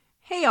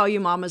Hey, all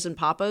you mamas and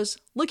papas,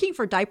 looking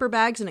for diaper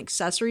bags and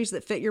accessories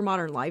that fit your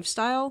modern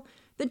lifestyle?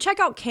 Then check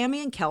out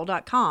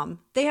CamiandKel.com.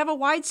 They have a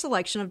wide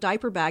selection of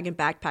diaper bag and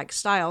backpack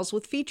styles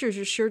with features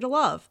you're sure to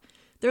love.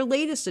 Their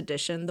latest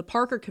addition, the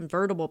Parker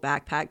Convertible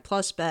Backpack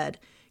Plus Bed,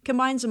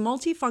 combines a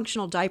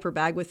multifunctional diaper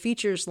bag with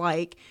features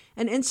like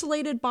an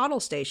insulated bottle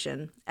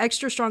station,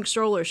 extra strong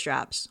stroller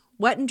straps,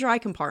 wet and dry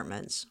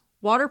compartments,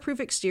 waterproof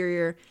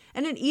exterior,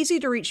 and an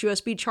easy-to-reach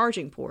USB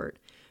charging port.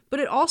 But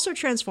it also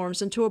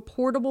transforms into a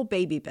portable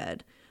baby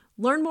bed.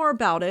 Learn more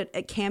about it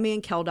at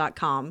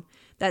CamiandKel.com.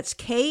 That's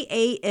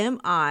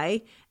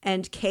KAMI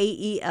and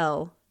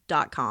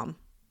KEL.com.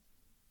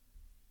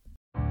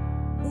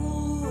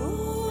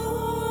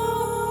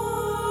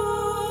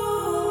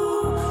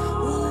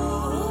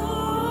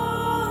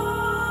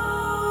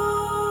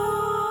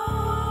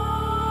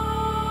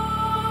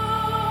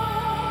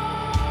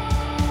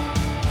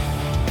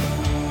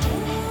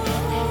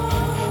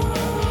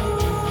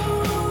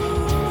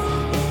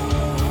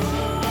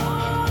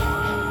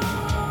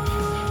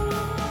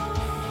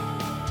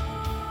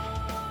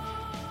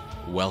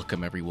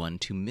 Welcome, everyone,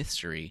 to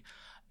Mystery,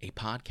 a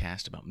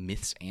podcast about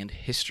myths and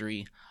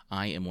history.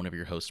 I am one of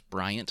your hosts,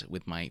 Bryant,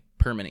 with my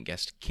permanent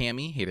guest,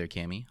 Cami. Hey there,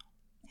 Cami.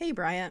 Hey,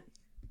 Bryant.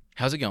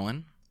 How's it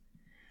going?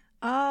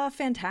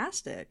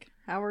 Fantastic.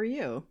 How are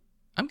you?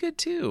 I'm good,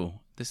 too.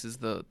 This is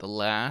the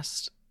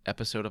last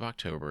episode of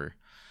October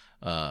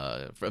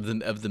of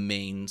the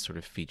main sort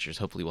of features.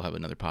 Hopefully we'll have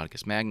another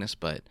podcast, Magnus,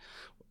 but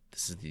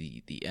this is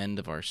the end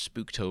of our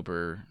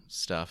Spooktober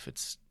stuff.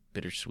 It's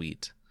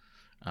bittersweet.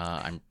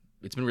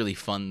 It's been really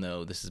fun,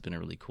 though. This has been a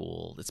really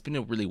cool... It's been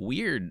a really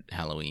weird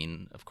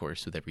Halloween, of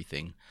course, with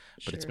everything.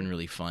 But It's been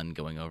really fun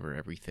going over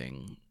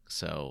everything.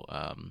 So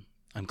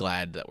I'm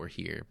glad that we're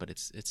here, but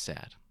it's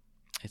sad.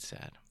 It's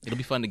sad. It'll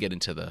be fun to get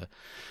into the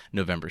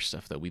November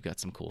stuff, though. We've got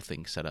some cool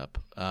things set up.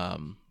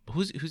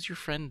 Who's your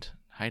friend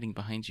hiding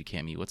behind you,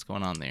 Cami? What's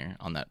going on there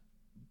on that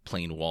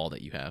plain wall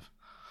that you have?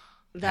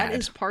 That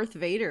is Parth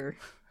Vader,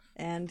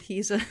 and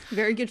he's a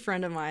very good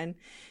friend of mine.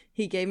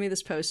 He gave me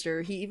this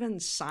poster. He even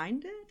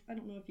signed it. I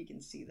don't know if you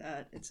can see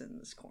that. It's in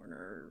this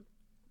corner.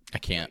 I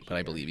can't, but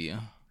I believe you.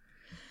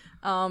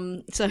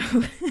 So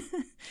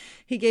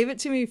he gave it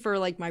to me for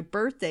like my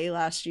birthday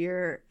last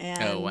year,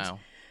 and oh wow,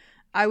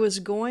 I was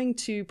going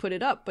to put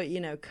it up, but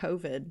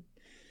COVID.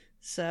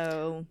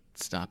 So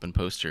stopping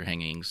poster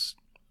hangings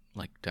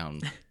like down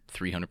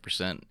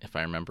 300%, if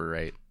I remember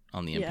right,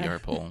 on the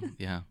NPR poll.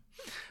 Yeah,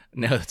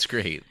 no, that's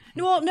great.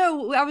 Well,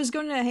 no, I was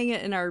going to hang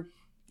it in our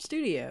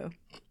studio.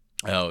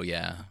 Oh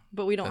yeah,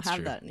 but we don't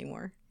have that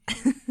anymore.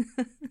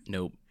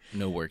 No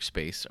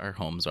workspace. Our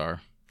homes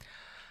are.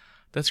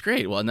 That's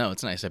great. Well, no,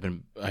 it's nice. I've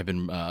been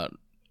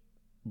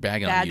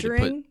bagging on you to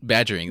put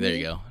badgering. There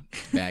you go.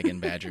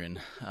 Badgering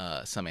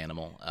some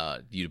animal.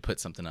 You to put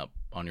something up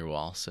on your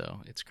wall. So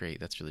it's great.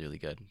 That's really, really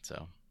good.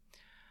 So,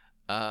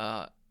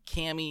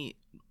 Cami,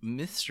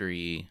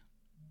 Mystery,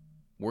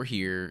 we're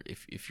here.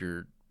 If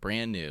you're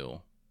brand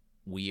new,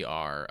 we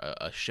are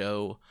a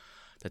show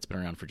that's been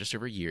around for just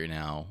over a year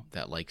now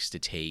that likes to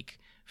take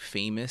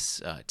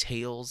famous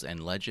tales and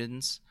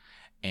legends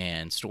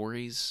and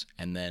stories,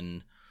 and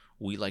then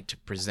we like to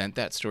present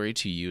that story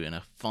to you in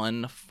a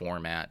fun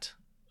format,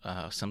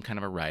 some kind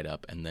of a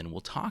write-up, and then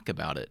we'll talk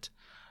about it.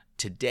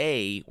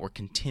 Today, we're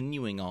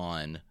continuing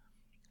on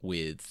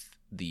with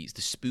the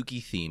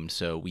spooky theme.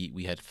 So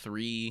we had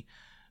 3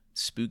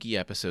 spooky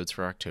episodes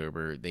for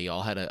October. They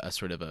all had a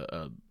sort of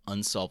a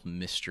unsolved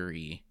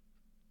mystery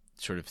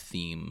sort of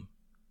theme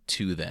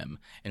to them,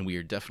 and we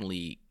are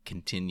definitely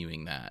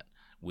continuing that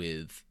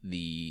with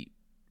the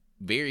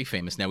very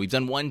famous. Now, we've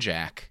done one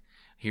Jack.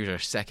 Here's our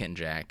second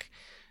Jack.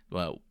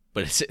 Well,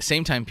 but it's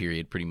same time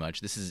period, pretty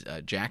much. This is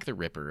Jack the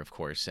Ripper, of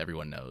course,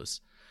 everyone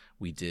knows.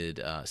 We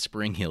did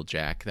Spring Heel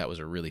Jack. That was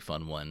a really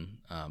fun one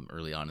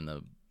early on in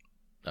the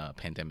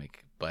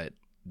pandemic. But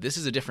this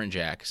is a different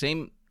Jack.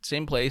 Same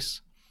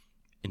place,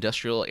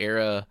 industrial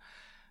era,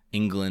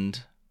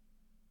 England.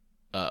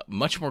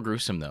 Much more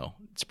gruesome, though.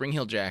 Spring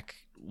Heel Jack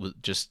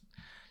just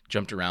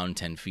jumped around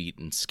 10 feet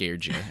and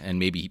scared you and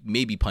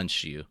maybe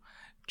punched you.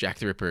 Jack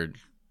the Ripper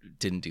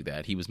didn't do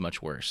that. He was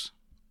much worse.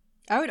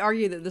 I would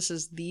argue that this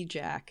is the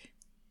Jack.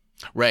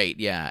 Right,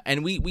 yeah.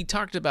 And we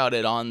talked about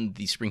it on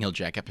the Spring Heel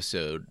Jack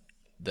episode,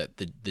 that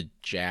the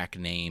Jack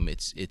name,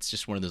 it's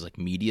just one of those like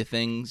media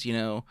things,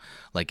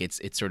 like it's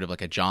sort of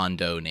like a John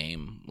Doe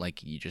name.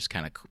 Like you just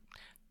kind of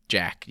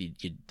Jack,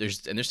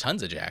 there's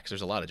tons of Jacks.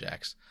 There's a lot of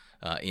Jacks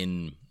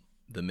in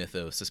the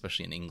mythos,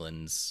 especially in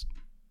England's,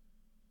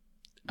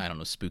 I don't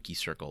know, spooky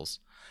circles.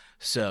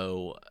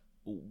 So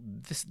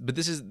this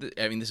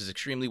is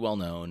extremely well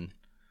known.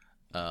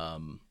 I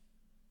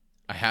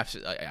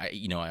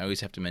always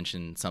have to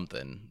mention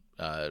something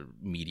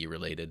media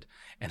related,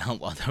 and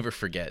I'll never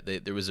forget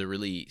that there was a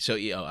really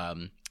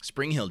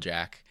Spring Heel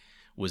Jack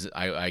was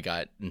I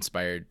got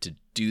inspired to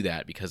do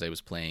that because I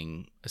was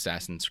playing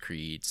Assassin's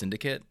Creed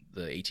Syndicate,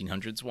 the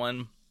 1800s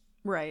one.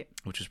 Right.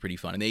 Which was pretty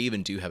fun. And they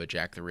even do have a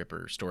Jack the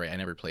Ripper story. I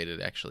never played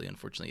it, actually,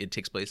 unfortunately. It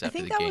takes place after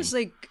the game. I think that was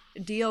like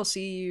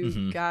DLC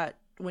you got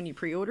when you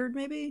pre-ordered,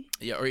 maybe?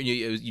 Yeah, or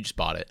you just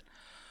bought it.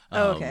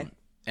 Oh, okay.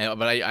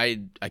 But I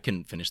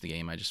couldn't finish the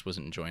game. I just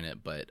wasn't enjoying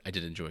it. But I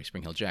did enjoy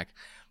Spring Hill Jack.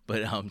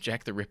 But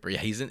Jack the Ripper, yeah,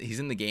 he's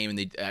in the game,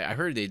 and I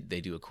heard they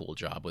do a cool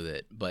job with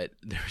it. But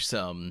there's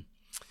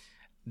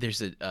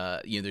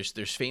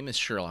there's famous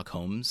Sherlock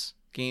Holmes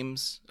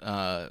games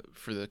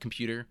for the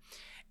computer,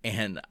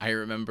 and I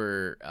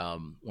remember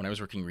when I was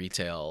working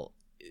retail,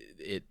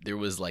 there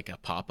was like a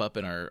pop up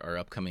in our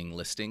upcoming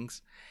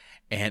listings,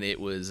 and it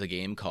was a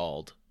game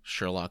called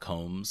Sherlock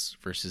Holmes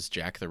versus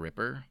Jack the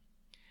Ripper.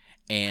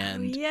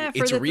 And for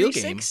it's the a real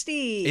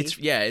 360. game.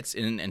 It's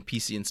in and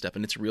PC and stuff,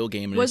 and it's a real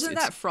game. And Wasn't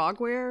that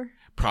Frogware?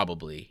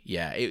 Probably,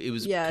 yeah. It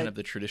was kind of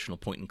the traditional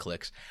point and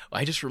clicks.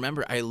 I just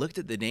remember I looked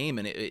at the name,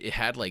 and it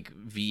had like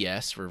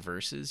VS for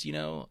versus,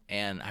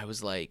 and I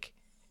was like,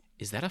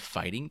 is that a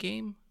fighting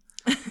game?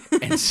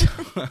 And so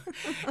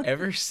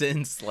ever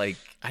since, like,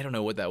 I don't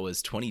know what that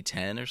was,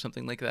 2010 or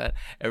something like that,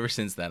 ever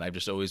since then I've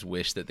just always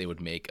wished that they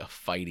would make a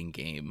fighting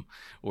game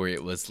where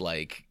it was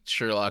like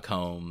Sherlock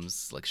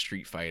Holmes, like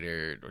Street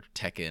Fighter or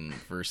Tekken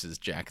versus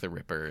Jack the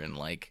Ripper, and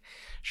like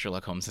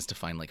Sherlock Holmes has to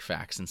find like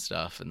facts and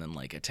stuff and then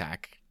like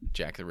attack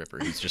Jack the Ripper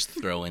who's just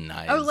throwing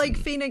knives. Oh, like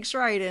Phoenix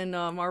Wright in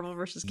Marvel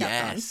vs. Capcom.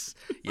 Yes.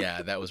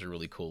 Yeah, that was a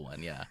really cool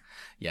one. Yeah,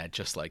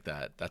 just like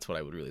that. That's what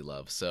I would really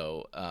love.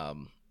 So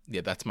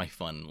yeah, that's my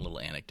fun little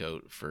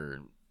anecdote for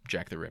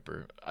Jack the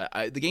Ripper.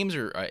 The games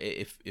are,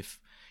 if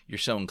you're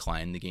so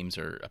inclined, the games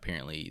are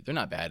apparently, they're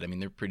not bad. I mean,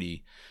 they're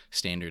pretty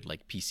standard,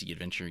 like PC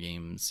adventure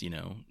games,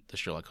 the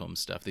Sherlock Holmes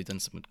stuff. They've done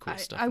some cool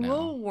stuff now. I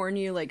will warn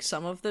you, like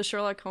some of the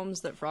Sherlock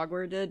Holmes that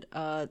Frogware did,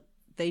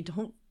 they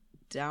don't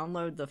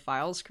download the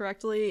files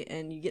correctly,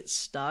 and you get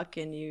stuck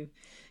and you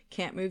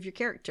can't move your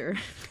character.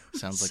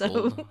 Sounds like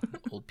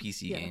old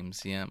PC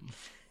games. Yeah,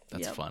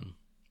 that's fun.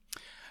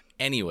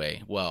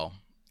 Anyway, well,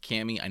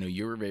 Cammie, I know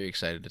you were very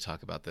excited to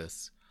talk about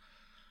this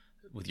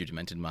with your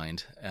demented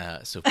mind.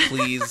 So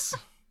please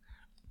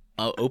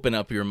open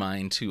up your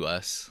mind to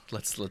us.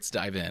 Let's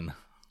dive in.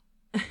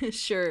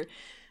 Sure.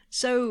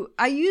 So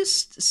I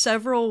used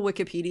several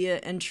Wikipedia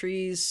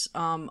entries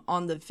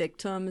on the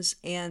victims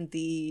and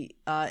the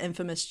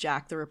infamous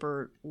Jack the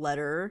Ripper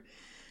letter,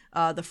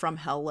 the From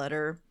Hell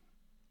letter.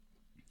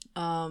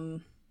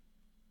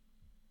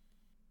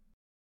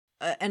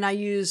 And I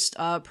used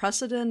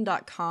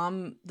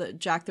Precedent.com, the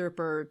Jack the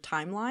Ripper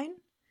timeline.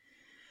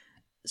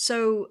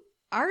 So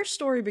our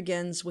story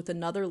begins with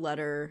another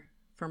letter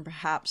from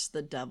perhaps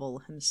the devil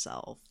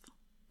himself.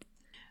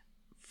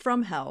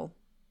 From Hell.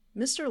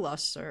 Mr.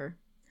 Luster,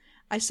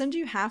 I send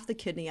you half the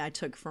kidney I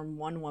took from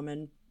one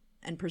woman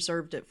and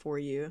preserved it for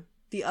you.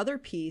 The other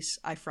piece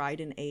I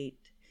fried and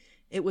ate.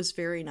 It was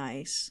very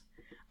nice.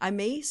 I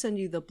may send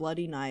you the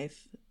bloody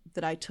knife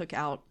that I took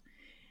out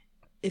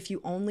if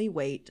you only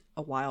wait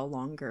a while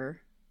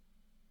longer.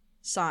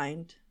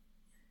 Signed,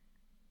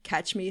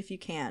 Catch Me If You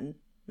Can,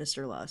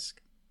 Mr.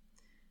 Lusk.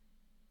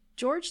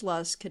 George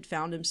Lusk had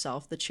found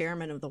himself the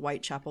chairman of the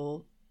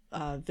Whitechapel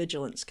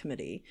Vigilance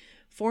Committee,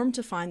 formed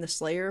to find the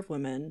slayer of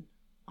women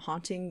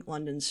haunting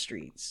London's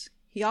streets.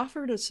 He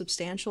offered a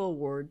substantial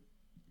award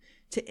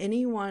to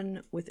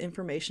anyone with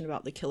information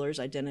about the killer's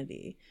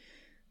identity,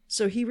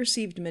 so he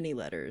received many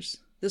letters.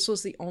 This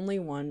was the only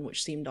one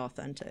which seemed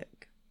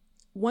authentic.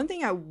 One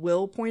thing I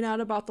will point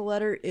out about the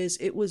letter is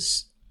it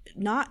was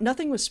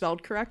nothing was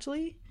spelled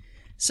correctly.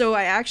 So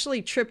I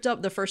actually tripped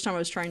up the first time I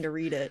was trying to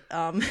read it.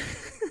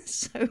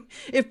 So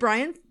if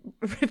Bryant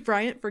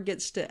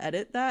forgets to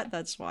edit that,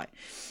 that's why.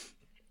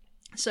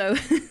 So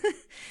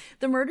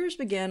the murders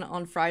began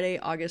on Friday,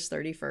 August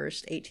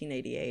 31st,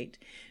 1888.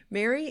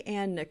 Mary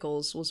Ann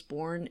Nichols was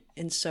born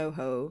in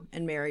Soho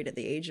and married at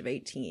the age of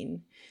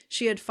 18.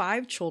 She had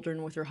 5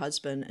 children with her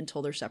husband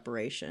until their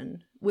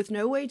separation. With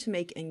no way to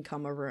make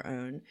income of her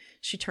own,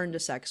 she turned to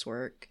sex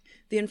work.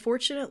 The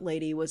unfortunate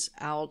lady was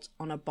out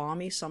on a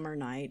balmy summer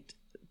night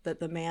that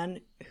the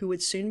man who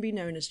would soon be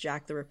known as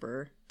Jack the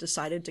Ripper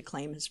decided to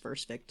claim his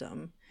first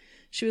victim.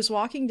 She was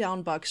walking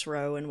down Bucks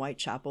Row in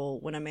Whitechapel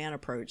when a man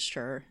approached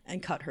her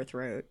and cut her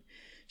throat.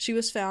 She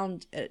was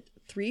found at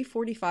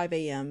 3:45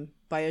 a.m.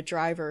 by a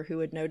driver who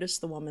had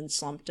noticed the woman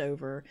slumped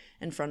over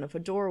in front of a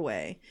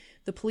doorway.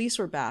 The police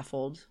were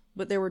baffled,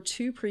 but there were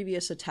 2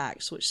 previous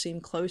attacks which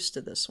seemed close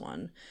to this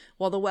one.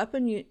 While the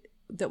weapon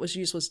that was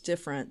used was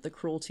different, the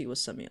cruelty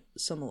was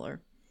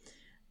similar.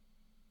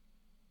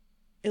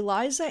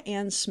 Eliza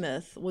Ann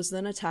Smith was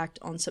then attacked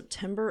on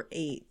September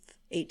 8th,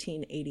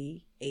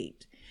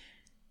 1888.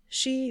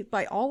 She,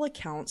 by all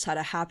accounts, had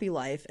a happy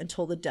life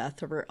until the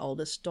death of her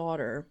eldest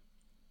daughter,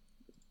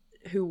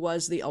 who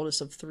was the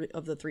eldest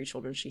of the 3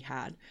 children she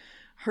had.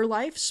 Her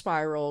life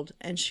spiraled,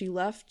 and she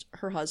left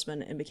her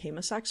husband and became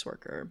a sex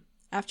worker.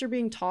 After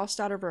being tossed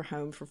out of her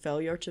home for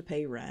failure to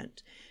pay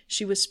rent,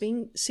 she was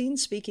seen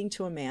speaking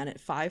to a man at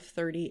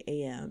 5:30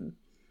 a.m.,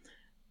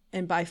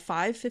 and by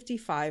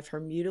 5:55, her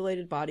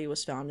mutilated body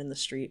was found in the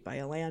street by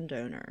a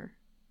landowner.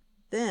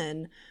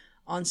 Then,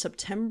 on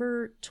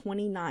September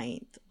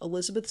 29th,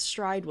 Elizabeth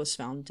Stride was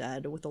found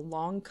dead with a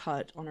long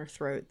cut on her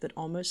throat that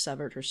almost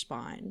severed her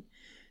spine.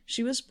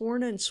 She was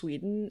born in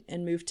Sweden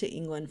and moved to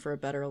England for a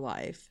better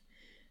life.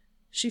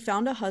 She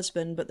found a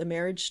husband, but the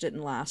marriage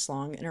didn't last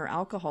long, and her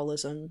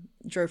alcoholism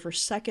drove her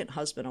second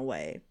husband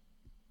away.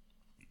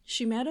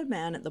 She met a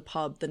man at the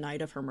pub the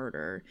night of her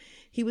murder.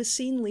 He was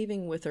seen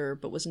leaving with her,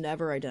 but was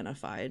never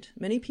identified.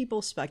 Many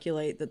people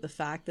speculate that the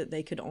fact that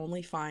they could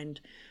only find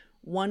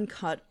one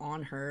cut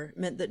on her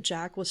meant that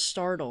Jack was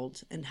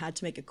startled and had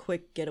to make a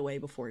quick getaway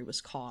before he was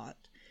caught.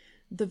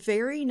 The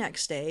very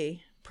next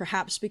day,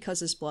 perhaps because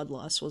his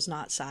bloodlust was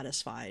not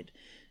satisfied,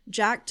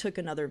 Jack took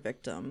another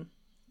victim,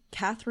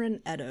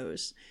 Catherine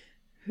Eddowes,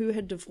 who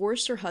had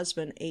divorced her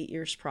husband 8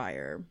 years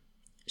prior.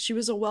 She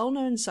was a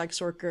well-known sex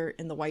worker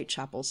in the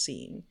Whitechapel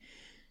scene.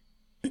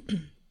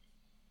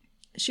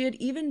 She had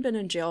even been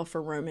in jail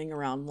for roaming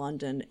around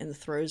London in the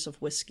throes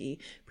of whiskey,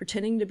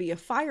 pretending to be a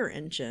fire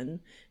engine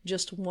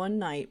just one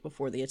night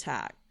before the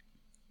attack.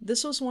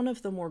 This was one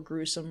of the more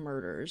gruesome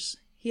murders.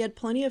 He had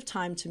plenty of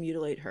time to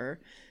mutilate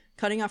her,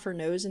 cutting off her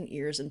nose and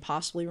ears and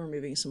possibly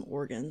removing some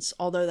organs,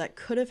 although that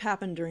could have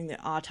happened during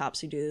the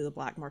autopsy due to the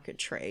black market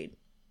trade.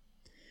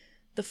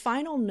 The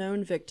final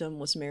known victim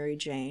was Mary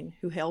Jane,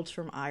 who hailed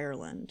from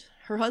Ireland.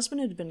 Her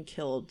husband had been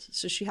killed,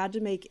 so she had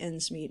to make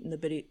ends meet in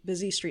the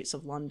busy streets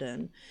of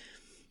London.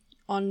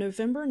 On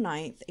November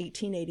 9th,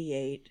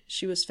 1888,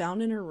 she was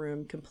found in her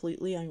room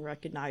completely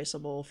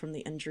unrecognizable from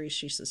the injuries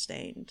she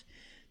sustained.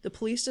 The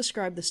police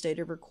described the state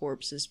of her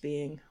corpse as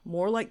being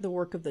more like the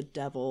work of the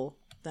devil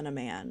than a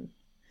man.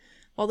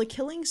 While the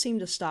killing seemed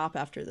to stop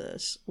after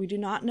this, we do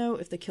not know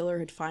if the killer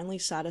had finally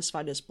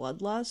satisfied his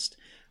bloodlust,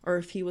 or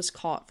if he was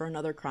caught for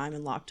another crime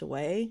and locked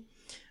away,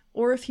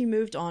 or if he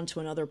moved on to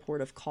another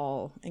port of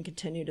call and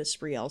continued his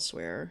spree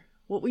elsewhere.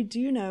 What we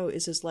do know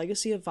is his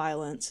legacy of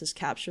violence has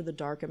captured the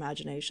dark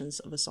imaginations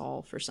of us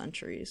all for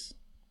centuries.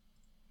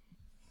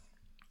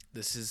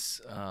 This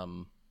is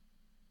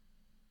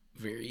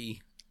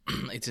very.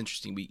 It's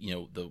interesting.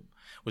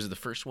 Was it the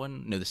first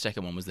one? No, the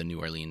second one was the New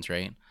Orleans,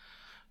 right?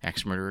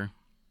 Axe murderer.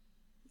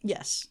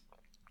 Yes.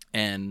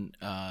 And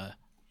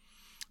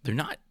they're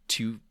not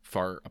too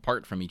far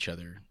apart from each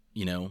other,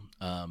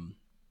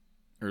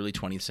 early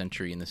 20th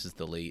century, and this is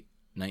the late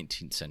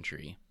 19th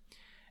century.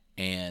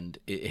 And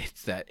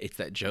it's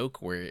that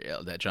joke where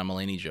that John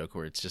Mulaney joke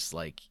where it's just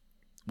like,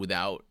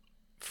 without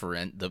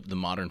the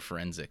modern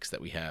forensics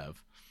that we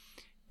have,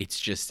 it's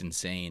just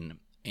insane.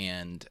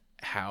 And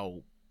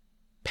how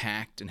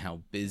packed and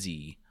how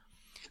busy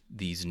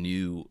these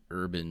new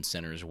urban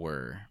centers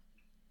were.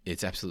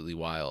 It's absolutely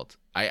wild.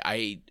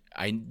 I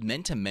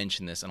meant to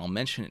mention this, and I'll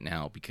mention it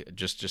now because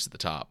just at the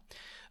top.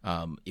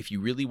 If you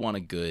really want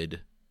a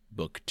good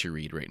book to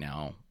read right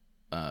now,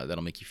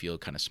 that'll make you feel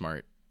kind of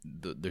smart.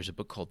 There's a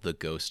book called The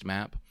Ghost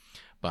Map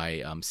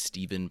by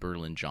Stephen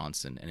Berlin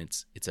Johnson, and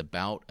it's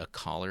about a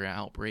cholera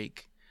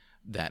outbreak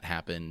that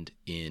happened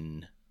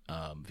in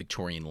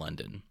Victorian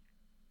London.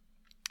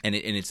 And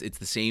it's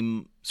the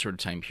same sort of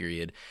time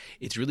period.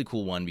 It's a really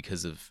cool one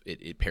because of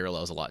it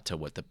parallels a lot to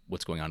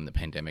what's going on in the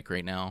pandemic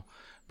right now,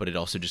 but it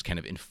also just kind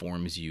of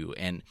informs you.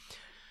 And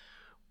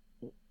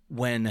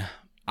when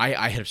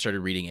I had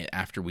started reading it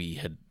after we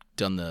had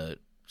done the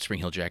Spring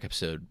Hill Jack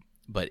episode,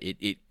 but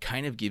it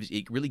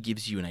really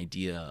gives you an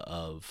idea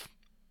of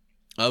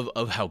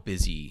how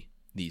busy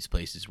these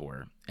places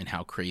were and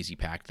how crazy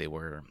packed they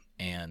were,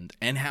 and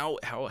how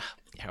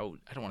I don't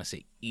want to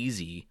say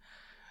easy,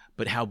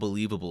 but how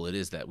believable it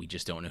is that we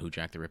just don't know who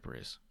Jack the Ripper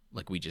is.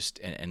 Like we just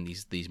and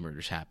these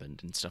murders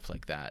happened and stuff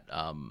like that.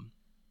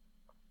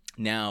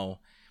 Now,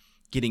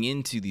 getting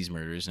into these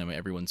murders, I mean,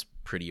 everyone's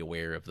pretty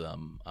aware of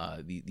them.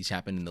 These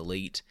happened in the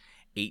late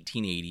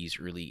 1880s,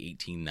 early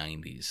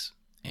 1890s,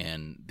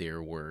 and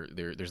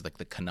there's like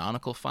the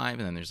canonical five,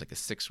 and then there's like a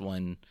sixth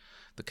one.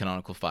 The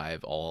canonical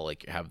five all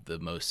like have the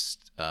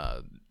most.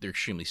 They're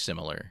extremely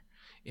similar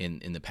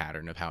in the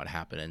pattern of how it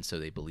happened, and so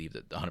they believe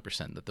that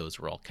 100% that those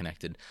were all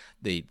connected.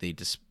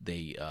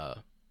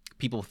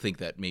 People think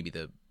that maybe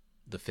the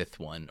fifth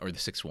one or the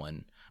sixth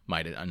one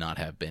might not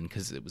have been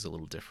because it was a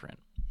little different.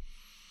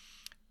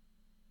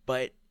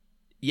 But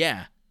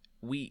yeah,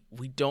 we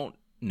don't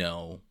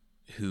know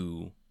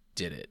who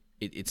did it.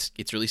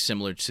 It's really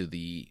similar to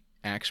the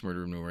axe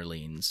murder of New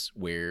Orleans,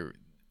 where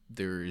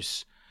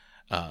there's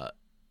a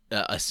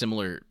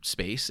similar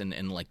space,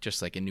 and like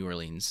just like in New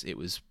Orleans, it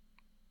was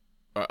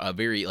a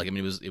very like, I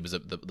mean, it was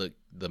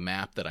the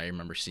map that I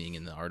remember seeing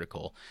in the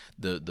article.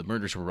 The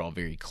murders were all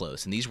very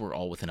close, and these were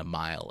all within a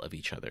mile of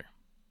each other.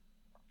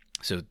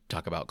 So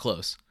talk about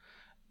close,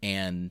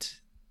 and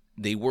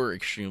they were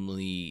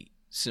extremely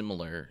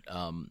similar.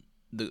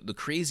 The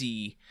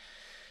crazy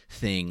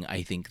thing,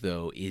 I think,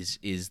 though,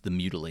 is the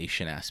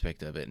mutilation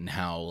aspect of it, and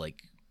how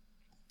like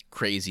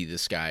crazy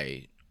this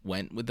guy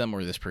went with them,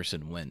 or this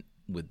person went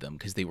with them,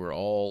 because they were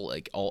all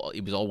it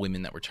was all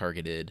women that were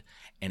targeted,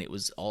 and it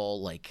was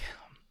all like,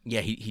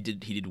 yeah, he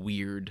did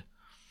weird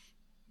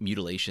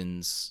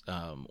mutilations,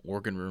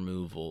 organ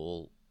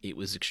removal. It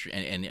was extreme,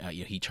 and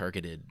he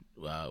targeted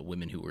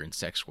women who were in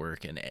sex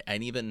work,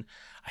 and even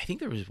I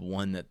think there was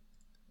one that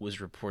was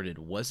reported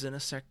wasn't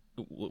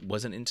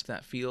into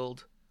that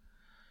field.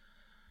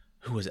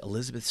 who was it?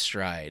 Elizabeth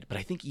Stride. But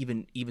I think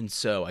even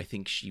so, I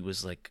think she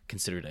was like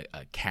considered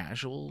a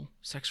casual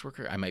sex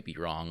worker. I might be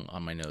wrong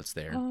on my notes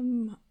there.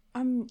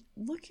 I'm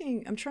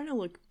trying to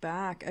look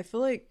back. I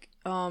feel like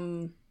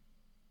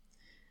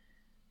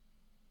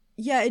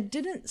yeah, it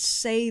didn't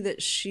say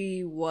that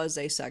she was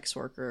a sex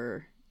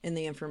worker in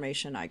the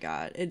information I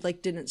got. It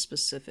like didn't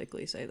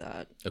specifically say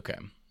that. Okay.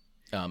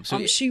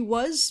 She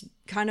was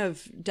kind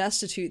of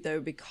destitute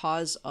though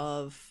because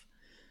of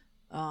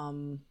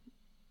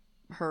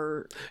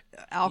her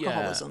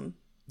alcoholism. Yeah,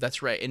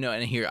 that's right. And no,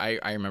 and here I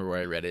remember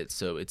where I read it.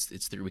 So it's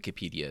through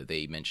Wikipedia.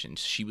 They mentioned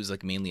she was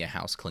like mainly a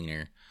house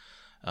cleaner,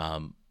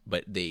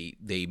 but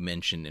they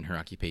mentioned in her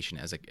occupation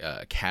as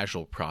a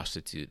casual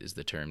prostitute is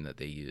the term that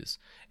they use.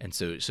 And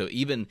so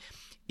even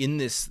in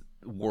this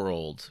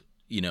world,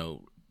 you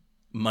know,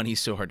 money's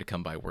so hard to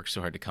come by, work's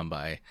so hard to come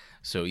by.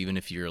 So even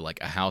if you're like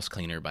a house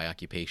cleaner by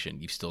occupation,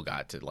 you've still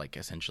got to like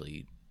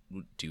essentially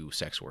do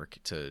sex work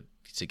to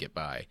get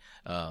by.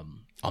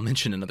 I'll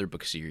mention another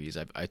book series.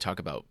 I talk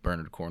about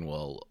Bernard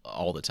Cornwell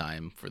all the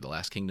time for the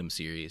Last Kingdom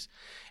series,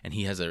 and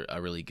he has a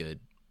really good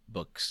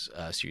books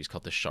series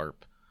called the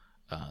Sharp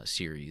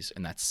series,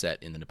 and that's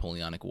set in the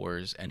Napoleonic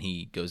Wars, and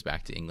he goes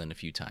back to England a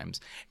few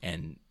times,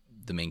 and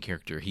the main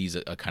character, he's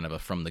a kind of a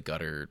from the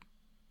gutter,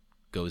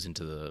 goes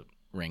into the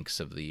ranks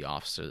of the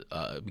officer,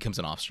 becomes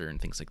an officer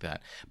and things like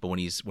that. But when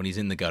he's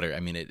in the gutter, I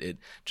mean, it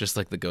just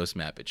like the Ghost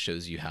Map, it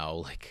shows you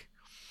how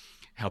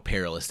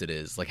perilous it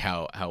is, like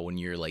how when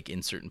you're like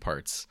in certain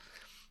parts,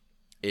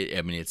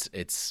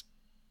 it's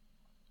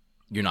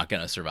you're not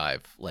gonna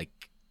survive. Like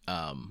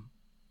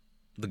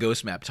the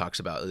Ghost Map talks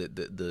about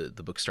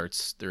the book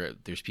starts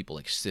there's people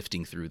like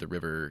sifting through the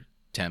River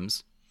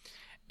Thames,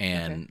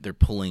 and they're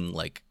pulling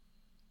like,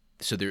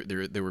 so there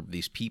were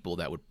these people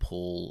that would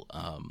pull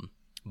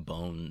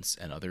bones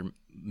and other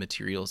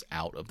materials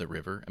out of the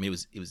river. I mean,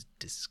 it was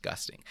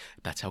disgusting.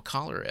 That's how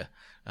cholera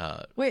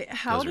Wait,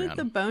 how did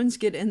the bones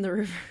get in the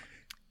river?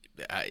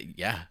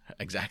 Yeah,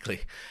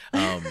 exactly.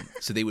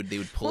 So they would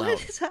pull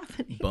out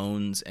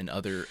bones and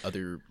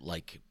other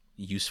like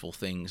useful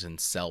things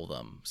and sell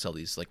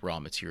these like raw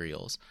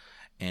materials.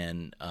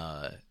 And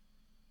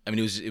I mean,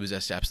 it was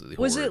just absolutely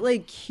horrible. Was it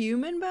like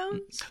human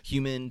bones?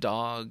 Human,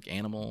 dog,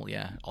 animal,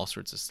 yeah, all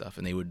sorts of stuff.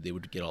 And they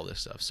would get all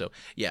this stuff. So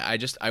yeah, I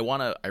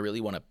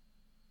really want to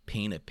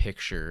paint a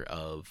picture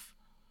of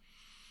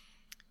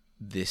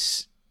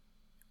this,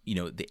 you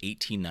know, the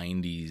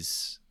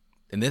 1890s.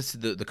 And this,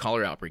 the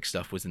cholera outbreak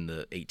stuff was in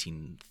the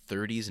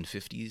 1830s and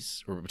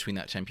 50s, or between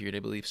that time period, I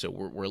believe. So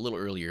we're a little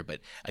earlier, but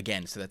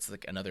again, so that's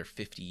like another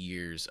 50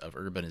 years of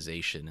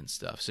urbanization and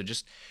stuff. So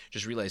just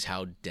realize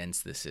how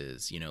dense this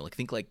is. You know, like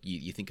think like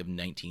you think of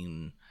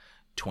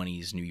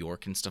 1920s New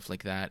York and stuff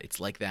like that. It's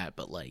like that,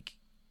 but like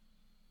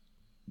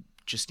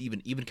just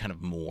even kind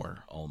of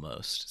more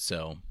almost.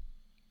 So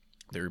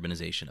the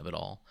urbanization of it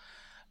all,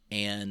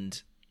 and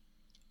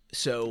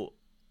so.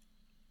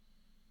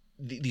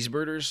 These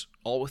murders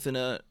all within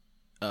a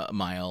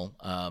mile,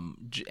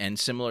 and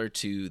similar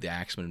to the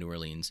Axeman of New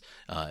Orleans,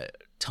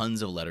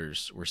 tons of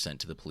letters were sent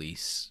to the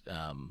police,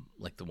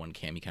 like the one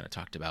Cammie kind of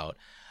talked about,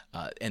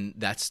 and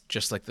that's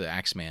just like the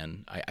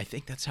Axeman. I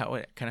think that's how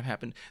it kind of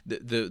happened.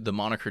 The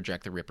moniker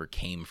Jack the Ripper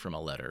came from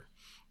a letter,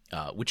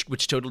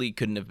 which totally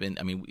couldn't have been.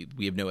 I mean,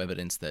 we have no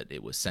evidence that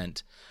it was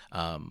sent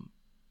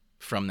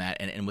from that.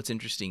 And what's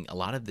interesting, a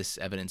lot of this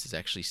evidence is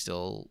actually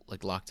still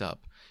like locked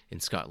up in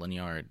Scotland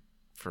Yard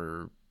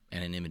for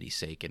anonymity's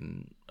sake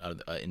and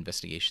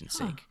investigation's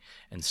sake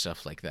and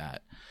stuff like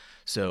that.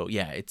 So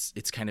yeah,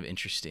 it's kind of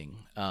interesting.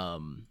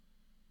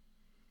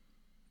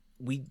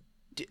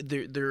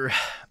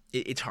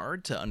 It's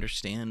hard to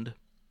understand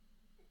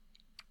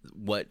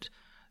what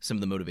some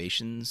of the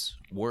motivations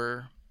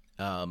were.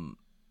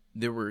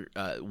 There was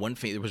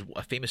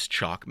a famous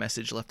chalk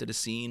message left at a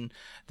scene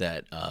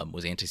that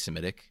was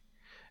anti-Semitic,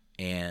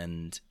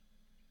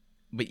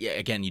 but yeah,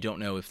 again, you don't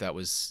know if that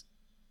was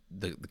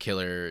the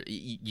killer.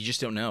 You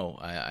just don't know.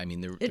 I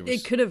mean,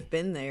 it could have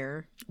been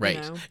there, right?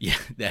 You know? Yeah,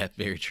 that's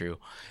very true.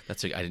 I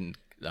didn't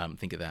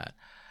think of that,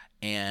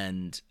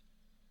 and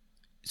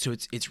so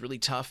it's really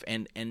tough.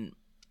 And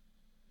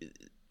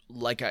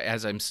like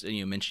as I'm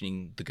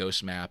mentioning the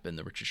Ghost Map and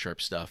the Richard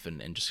Sharp stuff,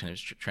 and just kind of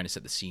trying to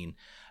set the scene.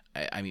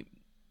 I mean,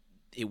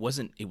 it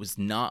was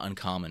not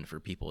uncommon for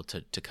people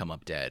to come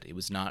up dead. It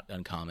was not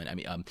uncommon. I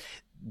mean,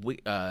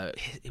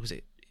 it was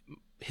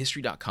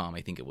History.com,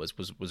 I think it was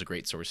a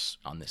great source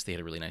on this. They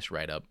had a really nice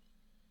write-up,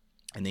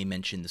 and they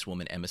mentioned this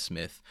woman, Emma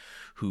Smith,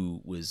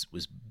 who was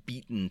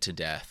beaten to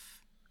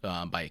death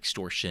by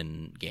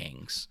extortion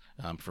gangs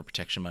for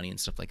protection money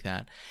and stuff like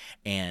that,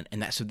 and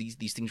that, so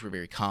these things were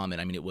very common.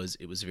 I mean, it was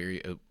a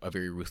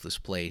very ruthless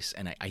place,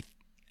 and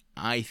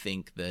I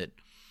think that,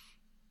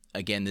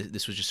 again,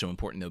 this was just so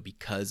important though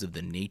because of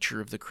the nature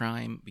of the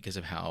crime, because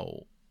of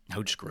how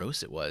just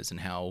gross it was,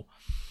 and how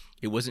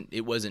it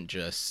wasn't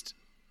just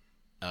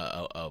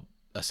a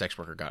sex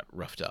worker got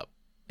roughed up.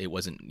 It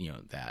wasn't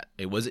that.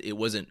 It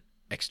wasn't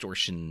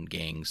extortion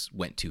gangs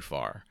went too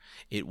far.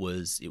 It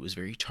was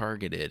very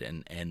targeted,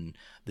 and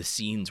the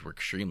scenes were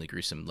extremely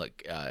gruesome.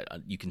 Like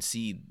you can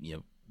see,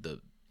 the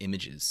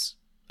images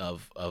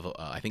of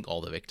I think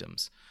all the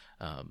victims.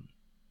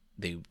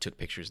 They took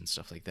pictures and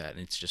stuff like that, and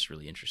it's just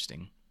really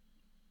interesting.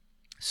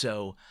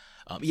 So,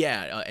 and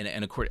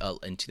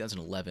in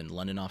 2011,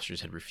 London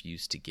officers had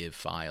refused to give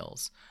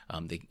files.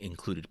 They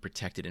included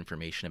protected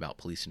information about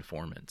police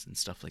informants and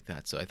stuff like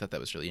that. So I thought that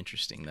was really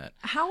interesting. That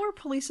how are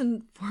police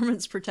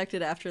informants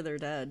protected after they're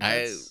dead?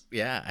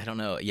 I don't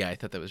know. Yeah, I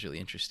thought that was really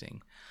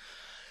interesting.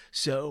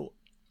 So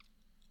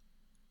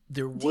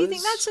there was. Do you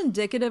think that's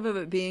indicative of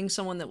it being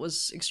someone that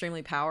was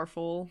extremely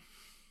powerful?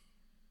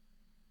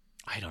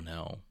 I don't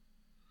know.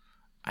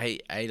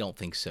 I don't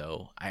think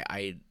so.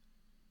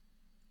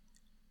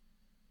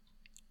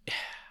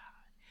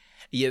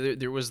 Yeah,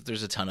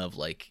 there's a ton of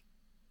like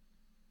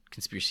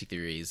conspiracy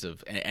theories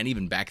of, and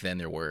even back then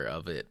there were,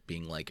 of it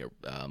being like a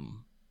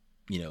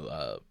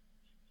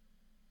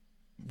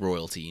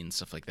royalty and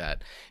stuff like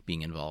that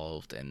being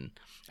involved, and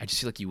I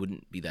just feel like you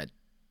wouldn't be that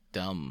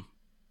dumb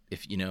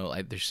if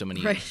there's so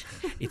many. Right.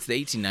 It's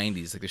the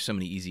 1890s. Like there's so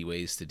many easy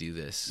ways to do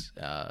this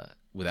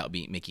without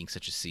making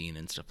such a scene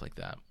and stuff like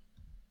that.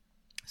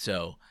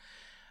 So,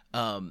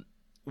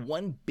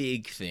 one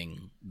big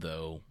thing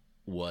though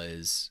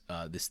was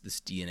this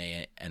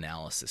DNA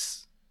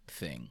analysis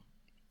thing,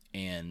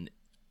 and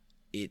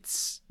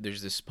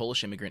there's this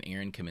Polish immigrant,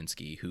 Aaron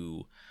Kamiński,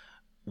 who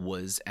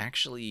was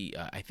actually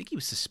I think he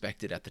was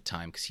suspected at the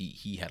time because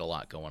he had a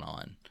lot going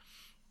on.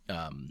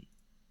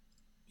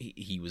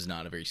 He was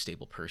not a very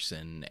stable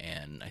person,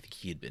 and I think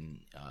he had been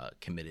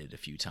committed a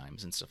few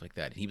times and stuff like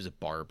that. And he was a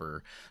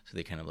barber, so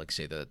they kind of like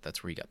say that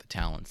that's where he got the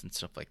talents and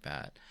stuff like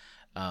that.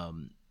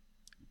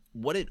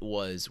 What it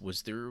was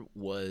there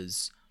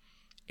was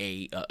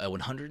a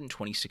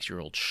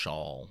 126-year-old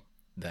shawl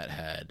that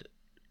had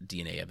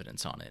DNA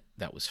evidence on it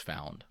that was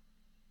found.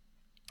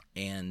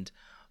 And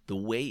the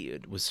way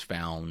it was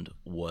found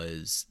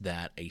was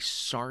that a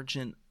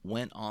sergeant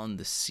went on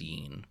the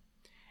scene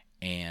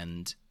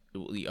and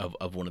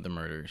of one of the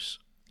murders,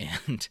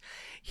 and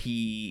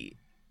he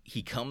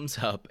comes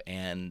up,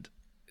 and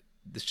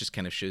this just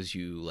kind of shows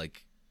you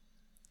like,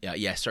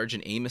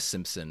 Sergeant Amos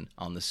Simpson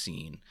on the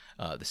scene,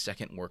 the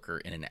second worker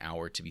in an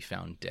hour to be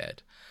found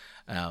dead.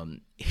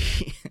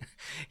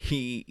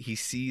 He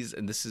sees,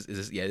 and this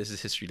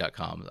is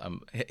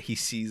history.com. He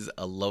sees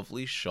a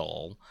lovely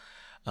shawl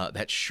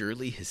that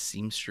surely his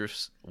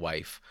seamstress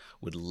wife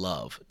would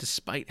love,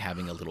 despite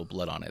having a little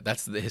blood on it.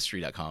 That's the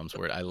history.com's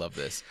word. I love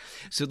this.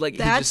 So like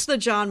that's the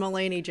John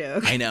Mulaney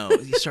joke. I know.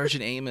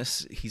 Sergeant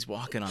Amos, he's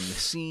walking on the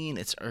scene.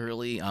 It's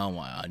early. Oh,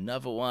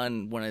 another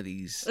one. One of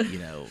these,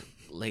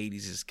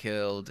 ladies is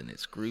killed, and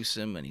it's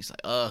gruesome. And he's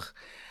like, ugh,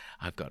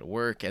 I've got to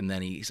work. And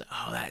then he's like,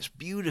 oh, that's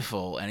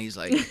beautiful. And he's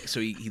like, so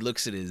he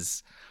looks at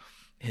his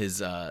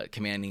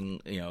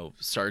commanding,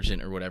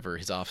 sergeant or whatever,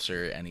 his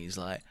officer, and he's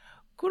like,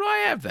 could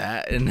I have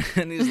that? And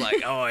he's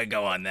like, oh,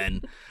 go on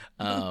then.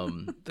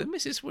 The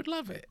missus would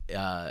love it.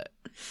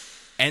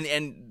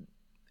 And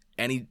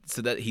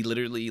he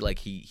literally like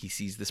he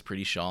sees this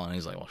pretty shawl, and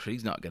he's like, well,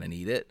 she's not gonna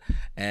need it,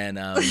 and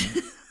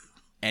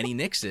and he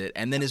nicks it,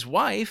 and then his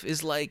wife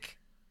is like,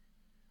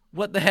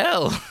 what the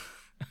hell?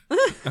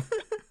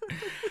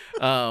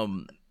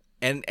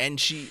 And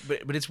she,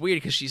 but it's weird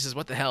because she says,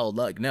 what the hell?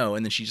 Like, no,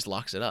 and then she just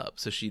locks it up,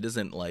 so she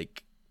doesn't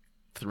like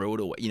throw it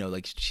away,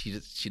 like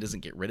she doesn't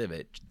get rid of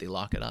it. They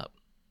lock it up.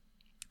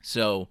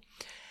 So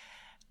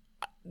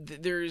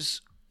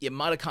there's a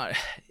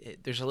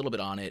little bit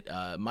on it.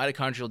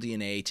 Mitochondrial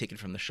DNA taken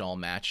from the shawl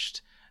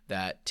matched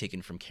that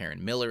taken from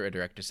Karen Miller, a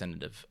direct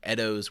descendant of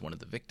Eddowes, one of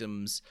the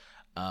victims.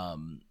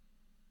 Kamiński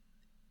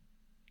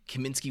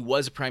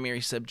was a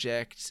primary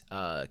subject.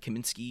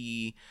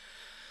 Kamiński,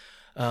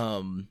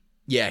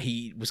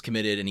 he was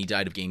committed, and he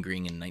died of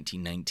gangrene in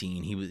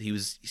 1919. He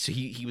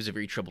was a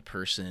very troubled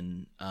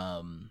person.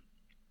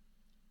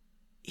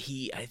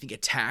 He, I think,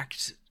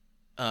 attacked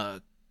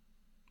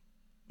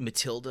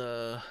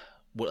Matilda.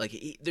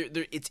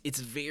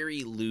 It's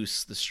very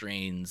loose, the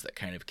strains that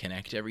kind of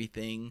connect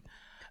everything,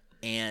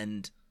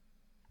 and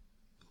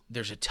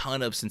there's a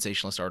ton of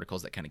sensationalist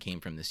articles that kind of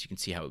came from this. You can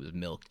see how it was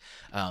milked.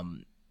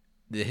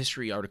 The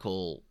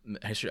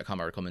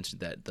history.com article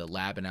mentioned that the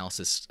lab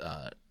analysis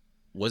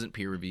wasn't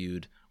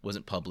peer-reviewed,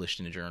 wasn't published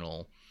in a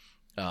journal.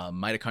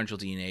 Mitochondrial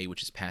DNA,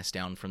 which is passed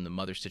down from the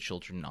mothers to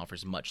children,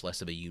 offers much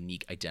less of a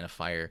unique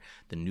identifier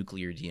than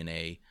nuclear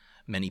DNA.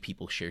 Many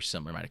people share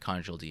similar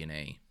mitochondrial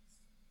DNA.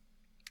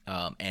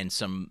 And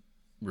some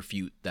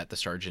refute that the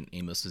Sergeant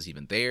Amos was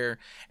even there,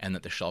 and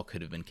that the shawl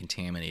could have been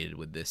contaminated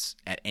with this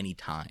at any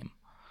time.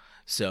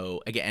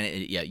 So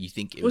again, you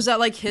think was that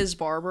like his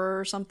barber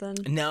or something?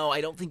 No,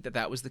 I don't think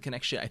that was the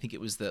connection. I think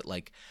it was that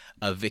like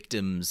a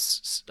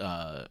victim's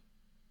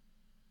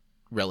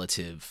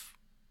relative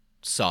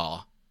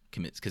saw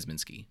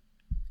Kamiński,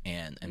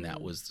 and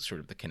that was sort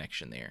of the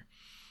connection there.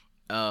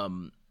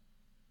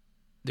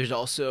 There's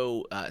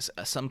also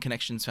some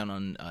connections found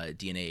on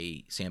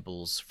DNA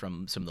samples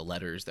from some of the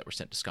letters that were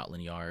sent to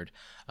Scotland Yard,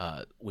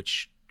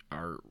 which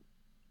are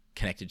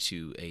connected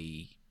to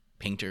a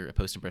painter, a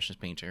post-impressionist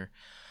painter,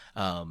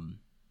 and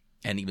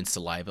even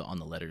saliva on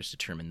the letters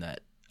determined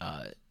that.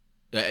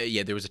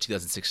 There was a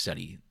 2006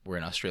 study where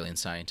an Australian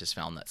scientist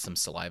found that some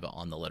saliva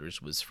on the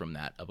letters was from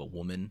that of a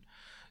woman.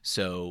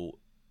 So,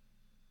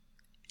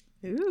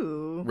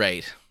 ooh,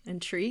 right,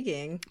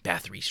 intriguing.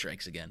 Bathory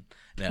strikes again.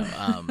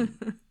 No,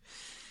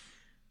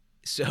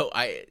 so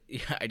I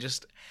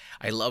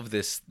love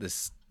this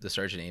the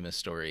Sergeant Amos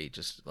story.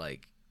 Just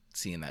like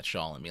seeing that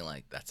shawl and being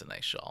like, that's a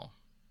nice shawl.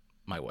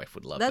 My wife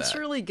would love that. That's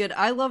really good.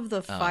 I love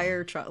the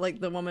fire truck, like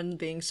the woman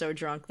being so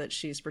drunk that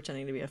she's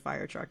pretending to be a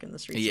fire truck in the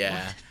streets.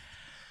 Yeah.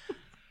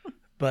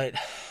 But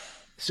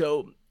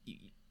so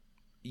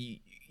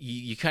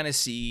you kind of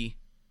see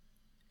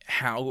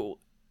how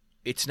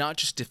it's not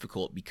just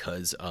difficult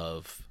because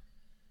of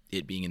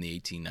it being in the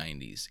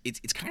 1890s.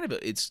 It's kind of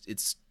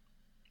it's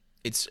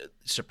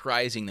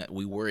surprising that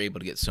we were able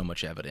to get so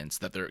much evidence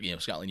that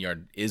Scotland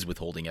Yard is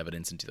withholding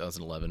evidence in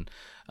 2011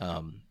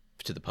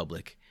 to the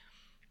public.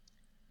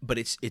 But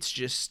it's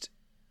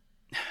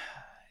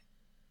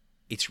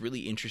really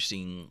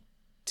interesting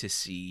to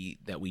see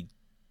that we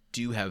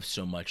do have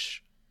so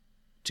much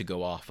to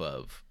go off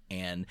of.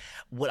 And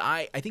what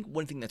I think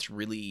one thing that's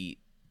really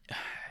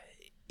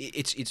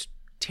it's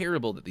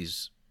terrible that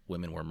these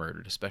women were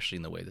murdered, especially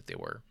in the way that they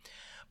were.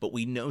 But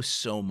we know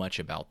so much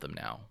about them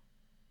now.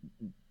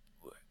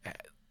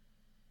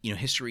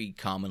 History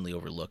commonly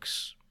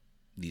overlooks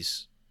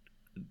these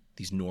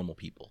normal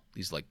people,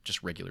 these like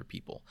just regular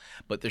people,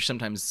 but they're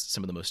sometimes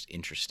some of the most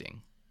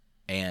interesting,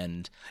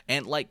 and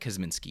like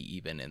Kosminski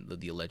even, and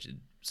the alleged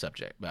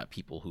subject about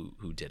people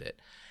who did it,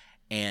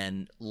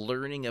 and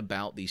learning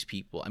about these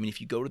people. I mean,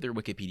 if you go to their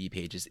Wikipedia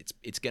pages,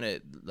 it's gonna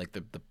like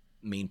the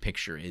main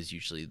picture is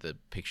usually the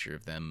picture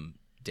of them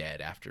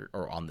dead after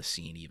or on the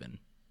scene even.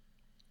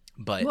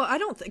 But I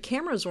don't think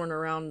cameras weren't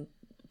around,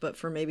 but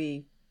for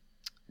maybe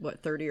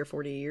 30 or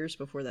 40 years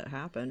before that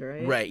happened,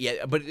 right? Right,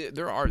 yeah, but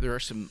there are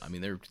some. I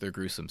mean, they're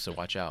gruesome, so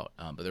watch out.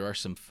 But there are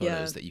some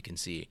photos that you can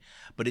see.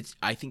 But it's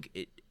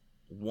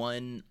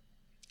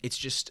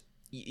just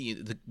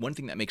the one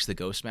thing that makes the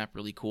Ghost Map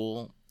really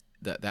cool.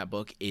 That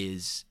book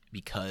is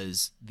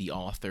because the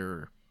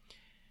author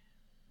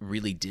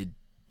really did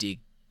dig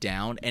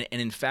down, and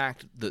in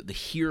fact, the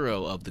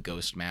hero of the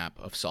Ghost Map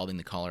of solving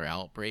the cholera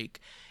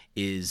outbreak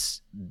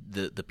is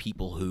the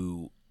people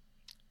who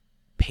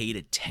paid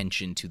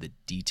attention to the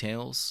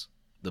details,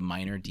 the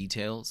minor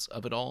details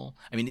of it all.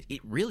 I mean, it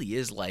really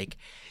is like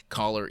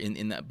cholera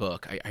in that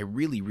book. I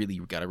really, really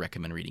gotta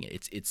recommend reading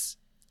it.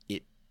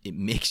 It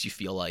makes you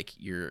feel like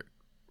you're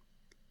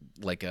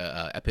like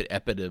how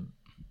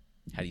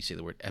do you say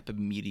the word?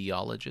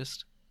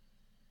 Epidemiologist?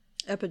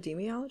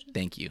 Epidemiologist?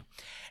 Thank you.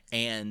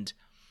 And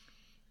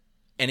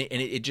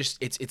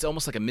it's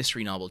almost like a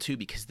mystery novel too,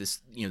 because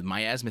this,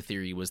 miasma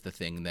theory was the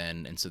thing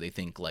then, and so they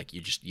think like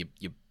you're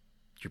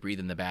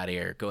breathing the bad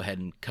air, go ahead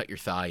and cut your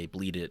thigh,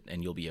 bleed it,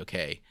 and you'll be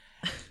okay.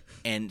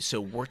 And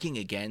so working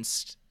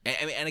against,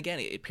 and again,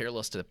 it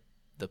parallels to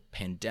the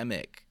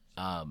pandemic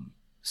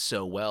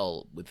so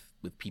well with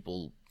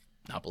people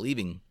not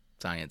believing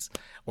science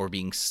or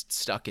being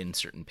stuck in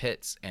certain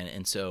pits,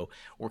 and so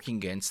working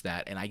against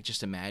that. And I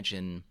just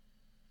imagine,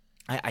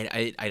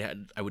 I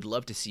would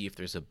love to see if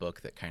there's a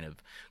book that kind of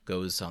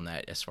goes on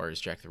that as far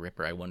as Jack the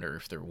Ripper. I wonder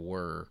if there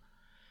were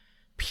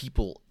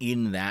people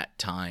in that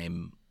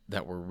time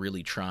that were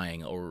really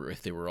trying, or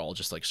if they were all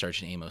just like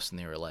Sergeant Amos and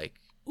they were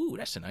like, ooh,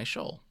 that's a nice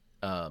shawl.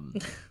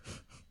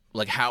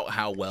 Like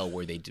how well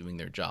were they doing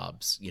their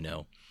jobs,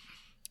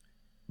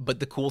 But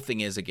the cool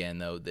thing is, again,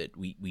 though, that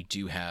we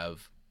do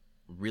have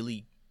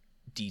really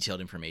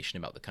detailed information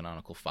about the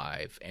Canonical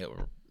Five,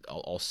 or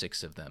all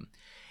six of them.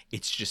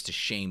 It's just a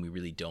shame we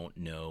really don't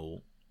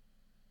know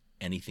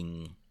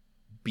anything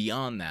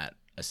beyond that,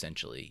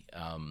 essentially.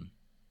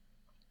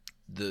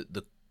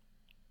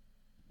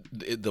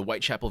 The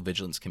Whitechapel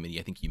Vigilance Committee,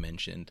 I think you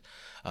mentioned,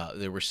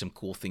 there were some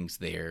cool things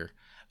there.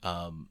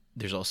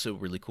 There's also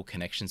really cool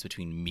connections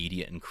between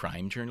media and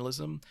crime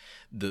journalism.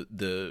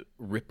 The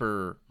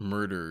Ripper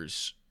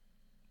murders,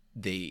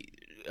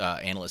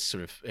 analysts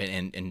sort of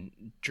and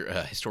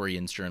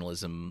historians,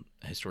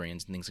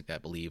 historians and things like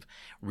that believe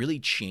really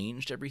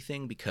changed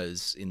everything,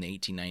 because in the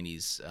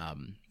 1890s,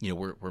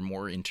 we're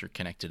more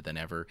interconnected than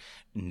ever.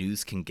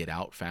 News can get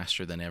out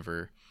faster than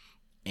ever.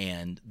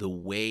 And the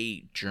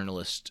way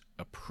journalists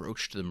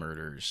approached the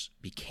murders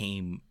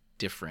became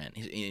different.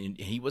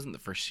 He wasn't the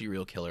first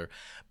serial killer,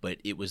 but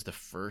it was the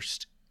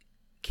first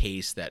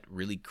case that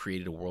really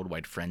created a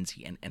worldwide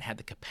frenzy and had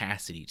the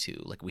capacity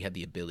to, like we had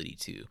the ability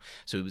to.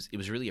 So it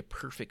was really a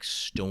perfect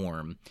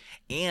storm,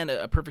 and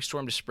a perfect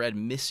storm to spread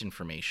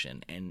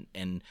misinformation.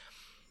 And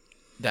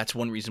that's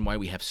one reason why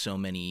we have so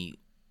many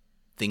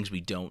things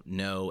we don't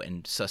know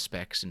and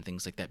suspects and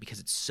things like that, because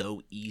it's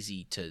so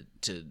easy to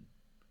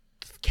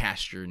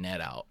cast your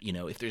net out.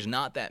 If there's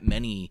not that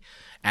many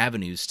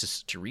avenues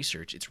to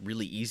research, it's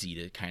really easy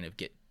to kind of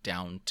get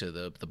down to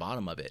the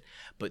bottom of it.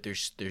 But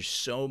there's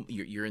so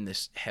you're in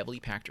this heavily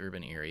packed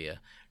urban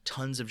area,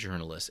 tons of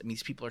journalists. I mean,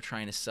 these people are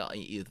trying to sell.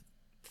 You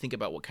think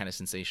about what kind of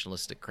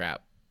sensationalistic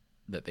crap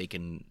that they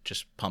can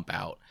just pump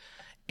out,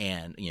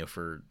 and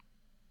for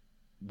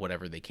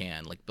whatever they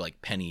can,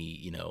 like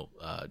penny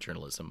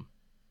journalism.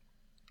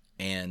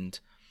 And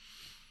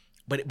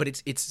but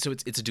it's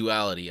a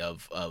duality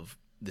of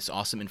this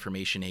awesome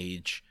information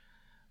age,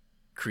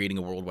 creating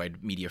a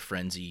worldwide media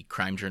frenzy,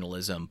 crime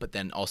journalism, but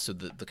then also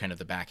the kind of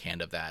the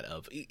backhand of that,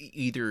 of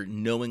either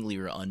knowingly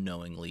or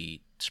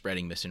unknowingly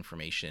spreading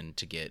misinformation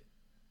to get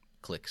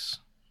clicks,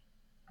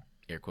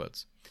 air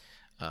quotes,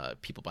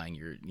 people buying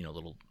your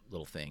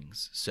little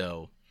things.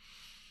 So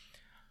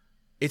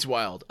it's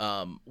wild.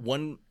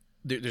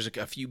 There's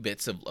a few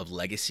bits of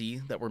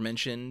legacy that were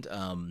mentioned,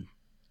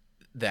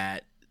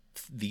 that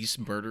these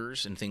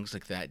murders and things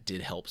like that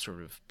did help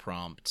sort of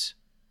prompt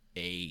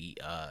a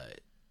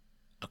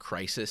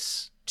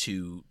crisis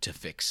to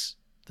fix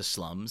the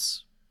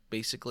slums,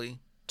 basically,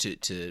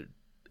 to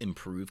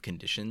improve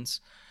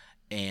conditions.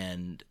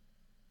 And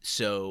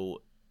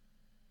so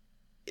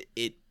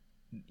it's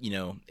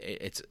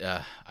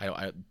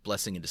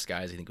blessing in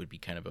disguise, I think, would be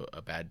kind of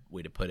a bad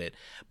way to put it,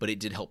 but it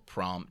did help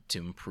prompt to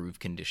improve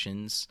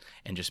conditions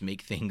and just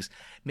make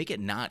it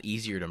not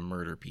easier to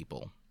murder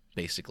people,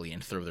 basically,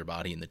 and throw their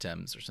body in the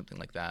Thames or something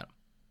like that.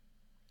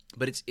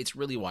 But it's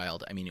really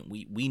wild. I mean,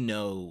 we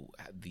know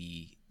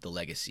the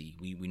legacy.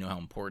 We know how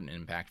important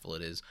and impactful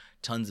it is.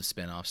 Tons of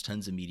spinoffs,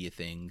 tons of media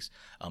things.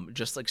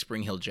 Just like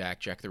Spring Hill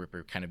Jack the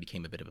Ripper kind of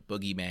became a bit of a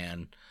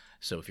boogeyman.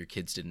 So if your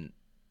kids didn't,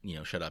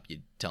 shut up,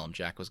 you'd tell them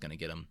Jack was going to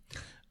get them.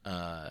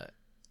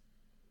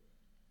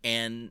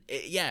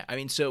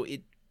 So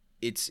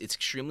it's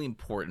extremely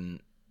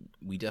important.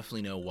 We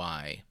definitely know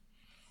why.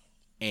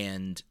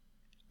 And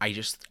I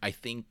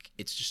think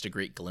it's just a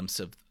great glimpse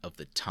of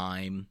the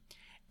time.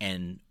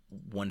 And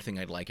one thing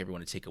I'd like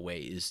everyone to take away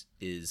is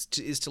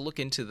to look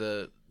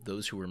into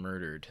those who were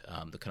murdered,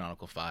 the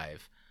Canonical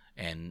Five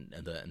and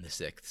the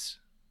Sixths.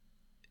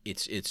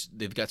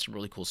 They've got some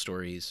really cool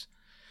stories,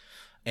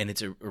 and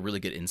it's a really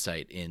good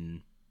insight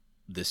in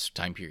this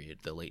time period,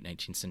 the late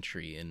 19th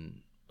century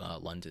in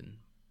London.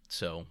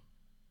 So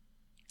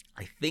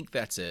I think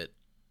that's it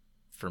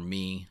for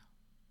me.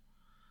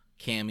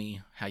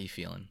 Cammie, how you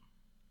feeling?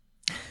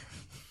 Do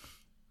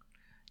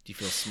you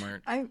feel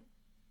smart?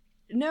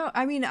 No,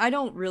 I mean, I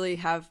don't really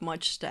have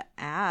much to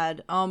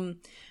add.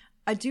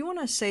 I do want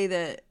to say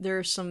that there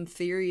are some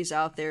theories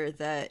out there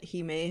that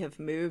he may have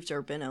moved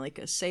or been like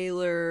a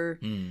sailor,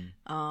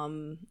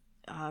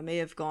 may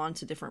have gone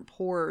to different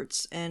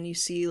ports, and you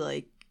see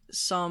like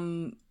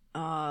some,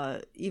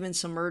 even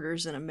some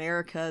murders in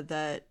America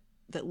that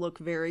look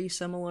very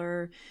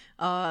similar.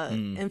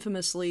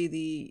 Infamously,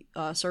 the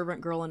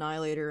Servant Girl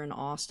Annihilator in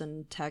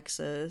Austin,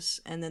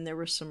 Texas, and then there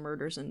were some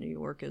murders in New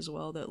York as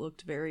well that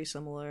looked very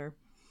similar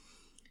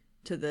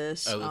to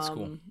this. Oh, that's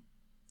cool.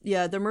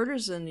 Yeah, the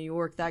murders in New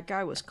York, that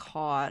guy was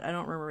caught. I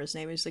don't remember his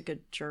name. He's like a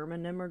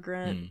German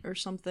immigrant or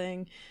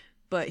something,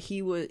 but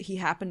he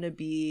happened to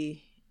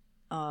be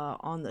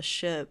on the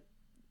ship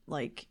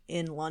like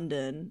in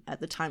London at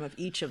the time of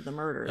each of the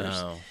murders.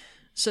 Oh.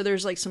 So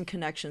there's like some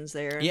connections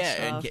there.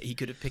 And he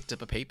could have picked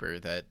up a paper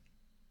that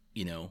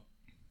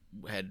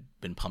had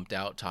been pumped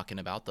out talking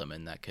about them,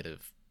 and that could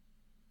have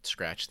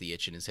scratched the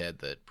itch in his head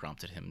that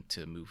prompted him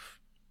to move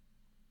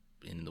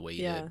in the way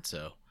he did.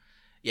 So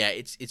yeah,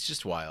 it's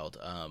just wild.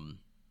 And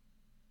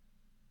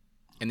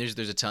there's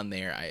a ton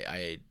there.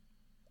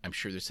 I'm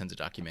sure there's tons of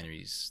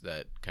documentaries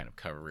that kind of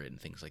cover it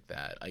and things like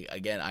that.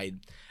 I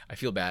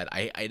feel bad.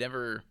 I've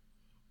never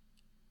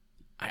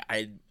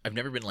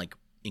been like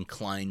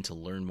inclined to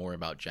learn more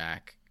about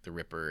Jack the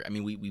Ripper. I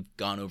mean, we've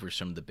gone over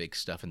some of the big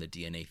stuff, and the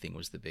DNA thing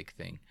was the big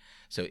thing.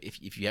 So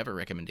if you have a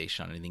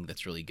recommendation on anything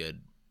that's really good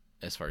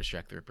as far as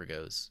Jack the Ripper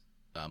goes,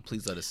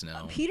 please let us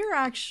know. Peter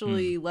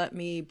actually let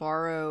me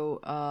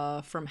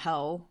borrow From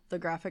Hell, the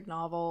graphic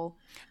novel.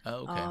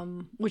 Oh,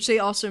 okay. Which they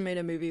also made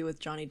a movie with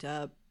Johnny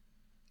Depp.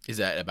 Is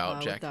that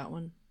about Jack? That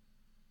one.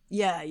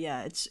 Yeah.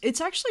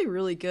 It's actually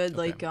really good. Okay.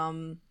 Like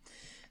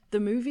the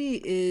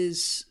movie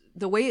is,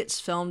 the way it's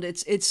filmed,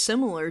 it's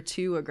similar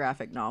to a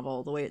graphic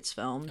novel, the way it's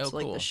filmed. Oh,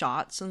 like cool. The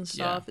shots and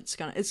stuff.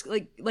 Yeah. It's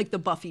like the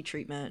Buffy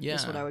treatment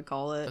is what I would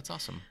call it. That's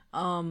awesome.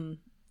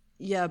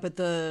 Yeah, but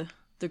the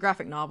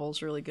graphic novel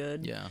is really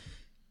good. Yeah.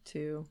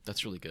 Too.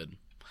 That's really good.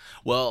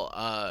 Well,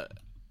 I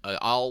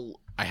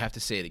have to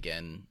say it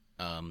again.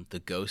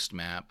 The Ghost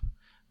Map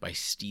by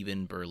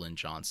Stephen Berlin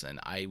Johnson.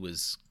 I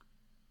was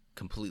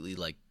completely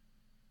like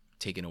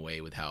taken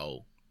away with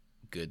how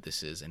good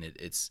this is, and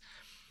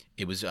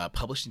it was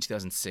published in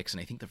 2006,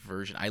 and I think the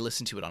version I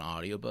listened to it on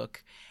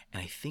audiobook,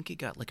 and I think it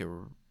got like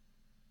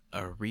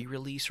a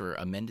re-release or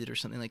amended or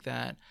something like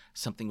that.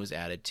 Something was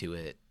added to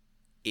it.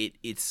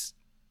 It's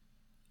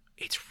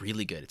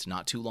really good. It's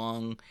not too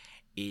long.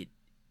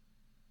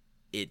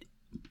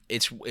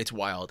 It's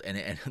wild,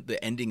 and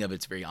the ending of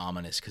it's very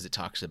ominous because it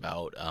talks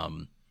about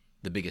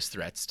the biggest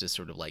threats to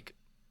sort of like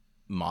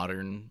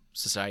modern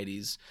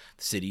societies,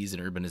 cities,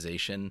 and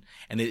urbanization,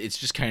 and it's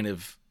just kind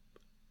of,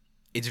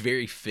 it's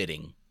very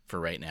fitting for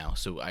right now.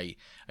 So I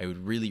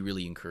would really,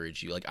 really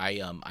encourage you. Like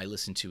I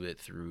listened to it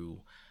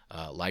through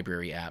free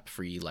library app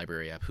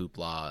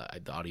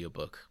Hoopla, the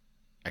audiobook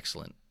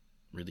excellent,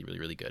 really, really,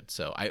 really good.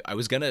 So I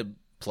was gonna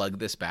plug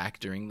this back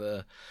during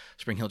the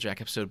Spring Hill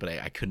Jack episode, but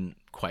I couldn't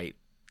quite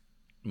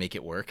make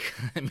it work.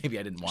 Maybe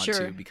I didn't want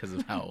to because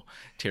of how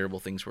terrible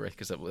things were,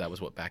 because that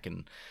was what, back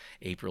in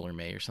April or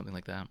May or something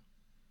like that.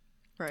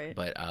 Right.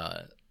 But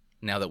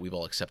now that we've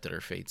all accepted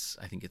our fates,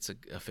 I think it's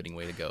a fitting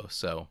way to go.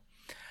 So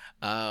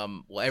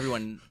well,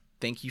 everyone,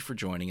 thank you for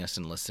joining us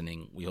and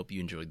listening. We hope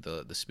you enjoyed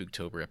the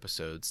Spooktober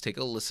episodes. Take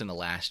a listen to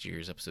last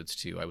year's episodes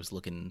too. I was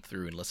looking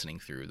through and listening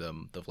through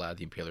them, the Vlad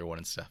the Impaler one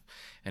and stuff,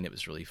 and it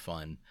was really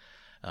fun.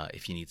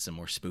 If you need some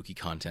more spooky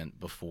content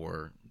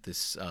before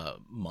this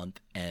month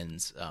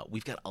ends,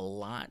 we've got a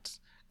lot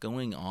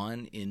going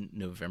on in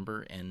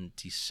November and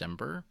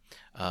December.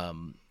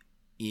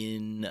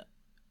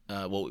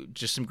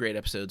 Just some great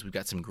episodes. We've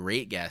got some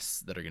great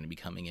guests that are going to be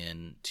coming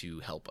in to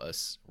help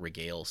us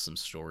regale some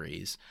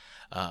stories.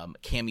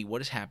 Cami, what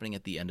is happening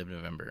at the end of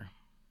November?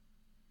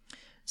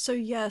 So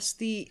yes,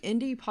 the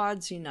Indie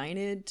Pods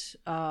United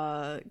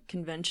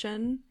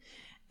convention,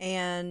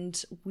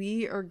 and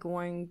we are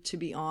going to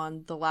be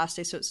on the last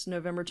day, so it's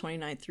November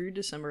 29th through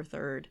December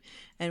 3rd,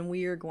 and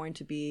we are going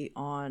to be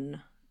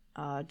on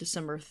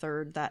December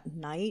 3rd that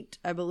night.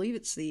 I believe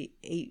it's the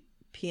 8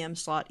 p.m.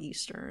 slot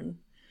Eastern.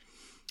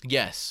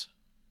 Yes.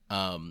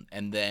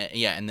 And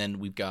then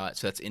we've got,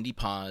 so that's Indie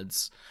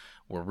Pods.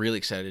 We're really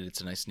excited. It's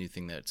a nice new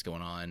thing that's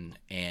going on.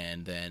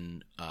 And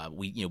then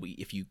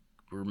if you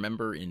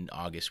remember, in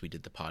August we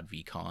did the Pod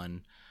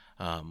VCon,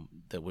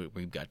 that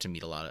we've got to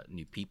meet a lot of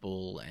new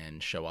people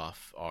and show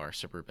off our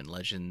suburban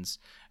legends,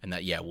 and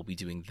that we'll be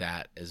doing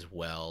that as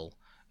well.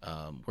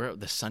 We're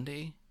the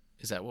Sunday,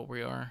 is that what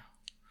we are?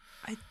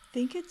 I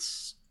think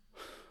it's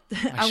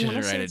I want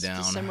to write it down.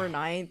 December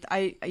 9th.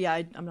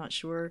 I'm not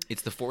sure.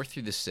 It's the 4th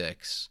through the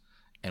 6th,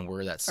 and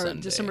we're that Sunday.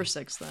 Or December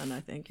 6th then, I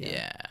think.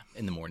 Yeah,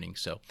 in the morning.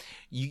 So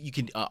you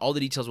can all the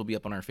details will be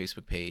up on our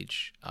Facebook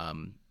page.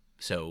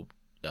 So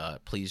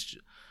please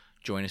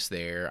join us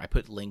there. I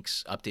put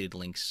updated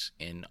links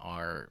in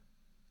our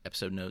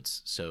episode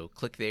notes. So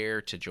click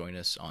there to join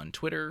us on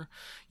Twitter,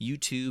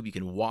 YouTube. You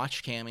can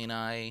watch Cami and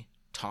I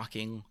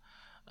talking.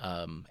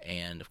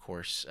 And of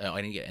course,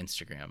 I didn't get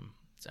Instagram.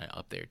 It's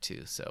up there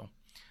too. So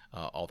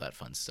all that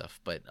fun stuff.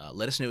 But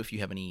let us know if you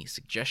have any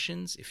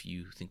suggestions, if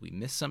you think we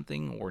missed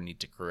something or need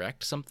to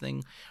correct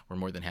something. We're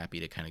more than happy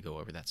to kind of go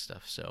over that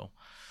stuff. So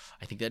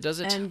I think that does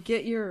it. And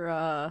get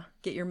your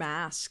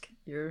mask,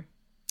 your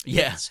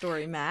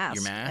story mask.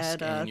 Your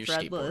mask and your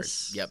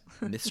Threadless. Skateboard. Yep.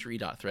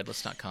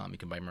 Mystery.threadless.com. You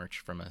can buy merch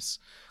from us,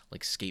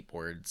 like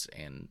skateboards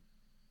and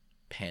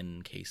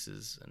pen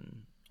cases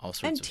and all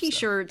sorts of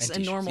t-shirts stuff.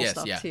 And normal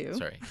stuff too.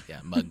 Sorry. Yeah.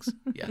 Mugs.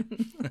 Yeah.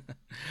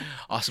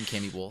 Awesome,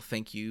 Cami. Well,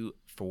 thank you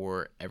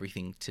for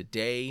everything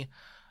today.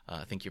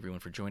 Thank you everyone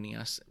for joining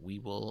us. We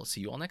will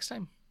see you all next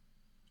time.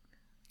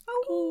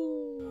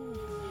 Oh.